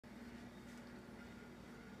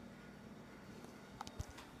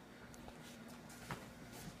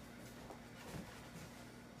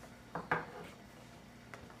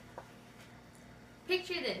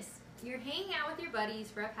Picture this. You're hanging out with your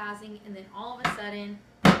buddies, roughhousing, and then all of a sudden,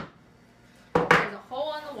 there's a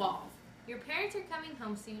hole in the wall. Your parents are coming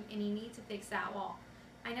home soon and you need to fix that wall.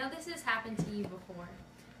 I know this has happened to you before.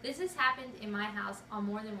 This has happened in my house on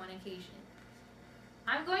more than one occasion.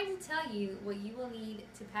 I'm going to tell you what you will need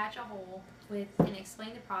to patch a hole with and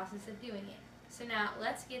explain the process of doing it. So now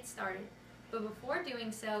let's get started. But before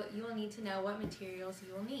doing so, you will need to know what materials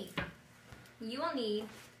you will need. You will need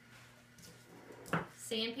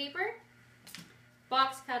sandpaper,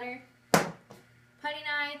 box cutter, putty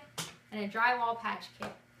knife, and a drywall patch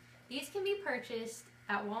kit. These can be purchased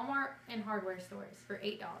at Walmart and hardware stores for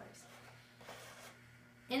 $8.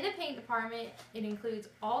 In the paint department, it includes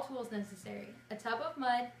all tools necessary: a tub of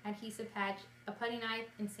mud, adhesive patch, a putty knife,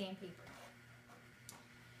 and sandpaper.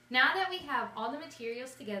 Now that we have all the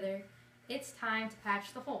materials together, it's time to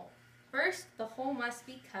patch the hole. First, the hole must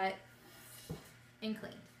be cut and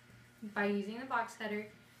cleaned. By using the box cutter,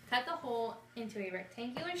 cut the hole into a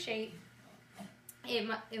rectangular shape. It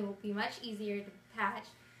will be much easier to patch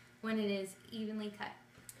when it is evenly cut.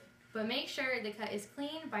 But make sure the cut is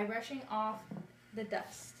clean by brushing off the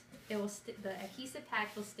dust. The adhesive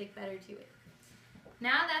patch will stick better to it.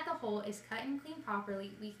 Now that the hole is cut and cleaned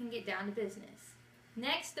properly, we can get down to business.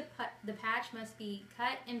 Next, the patch must be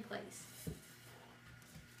cut in place.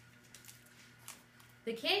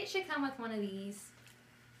 The kit should come with one of these.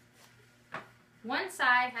 One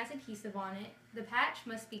side has adhesive on it. The patch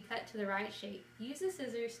must be cut to the right shape. Use the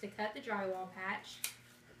scissors to cut the drywall patch.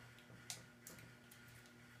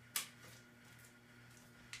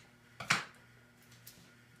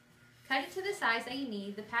 Cut it to the size that you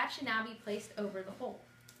need. The patch should now be placed over the hole.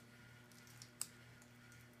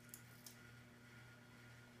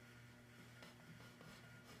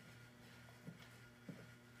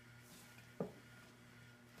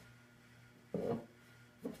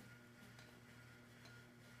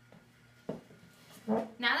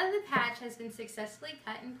 Now that the patch has been successfully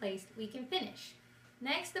cut and placed, we can finish.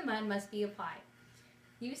 Next, the mud must be applied.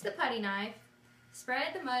 Use the putty knife,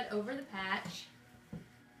 spread the mud over the patch,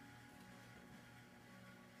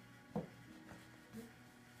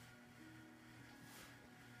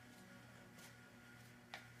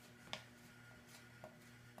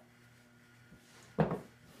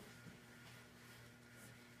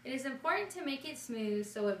 It is important to make it smooth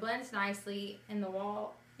so it blends nicely into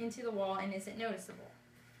the wall and isn't noticeable.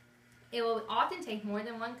 It will often take more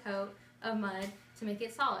than one coat of mud to make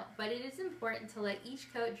it solid, but it is important to let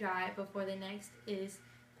each coat dry before the next is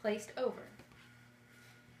placed over.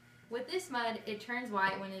 With this mud, it turns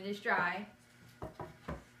white when it is dry,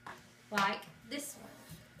 like this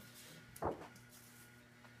one.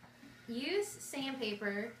 Use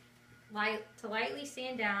sandpaper to lightly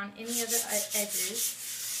sand down any of the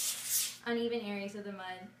edges, uneven areas of the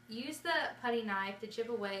mud. Use the putty knife to chip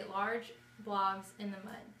away large blobs in the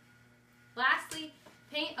mud. Lastly,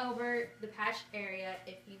 paint over the patched area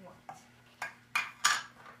if you want.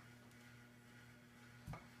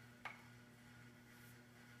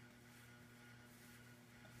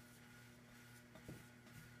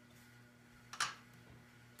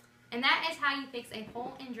 And that is how you fix a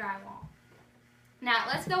hole in drywall. Now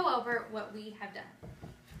let's go over what we have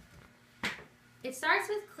done. It starts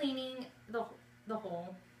with cleaning the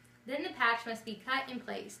hole. Then the patch must be cut and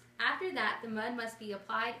placed. After that, the mud must be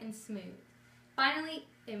applied and smoothed. Finally,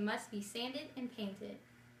 it must be sanded and painted.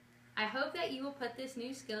 I hope that you will put this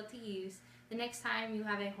new skill to use the next time you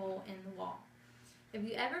have a hole in the wall. If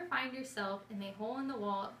you ever find yourself in a hole in the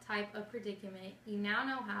wall type of predicament, you now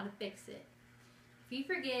know how to fix it. If you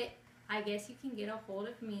forget, I guess you can get a hold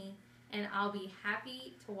of me and I'll be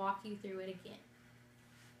happy to walk you through it again.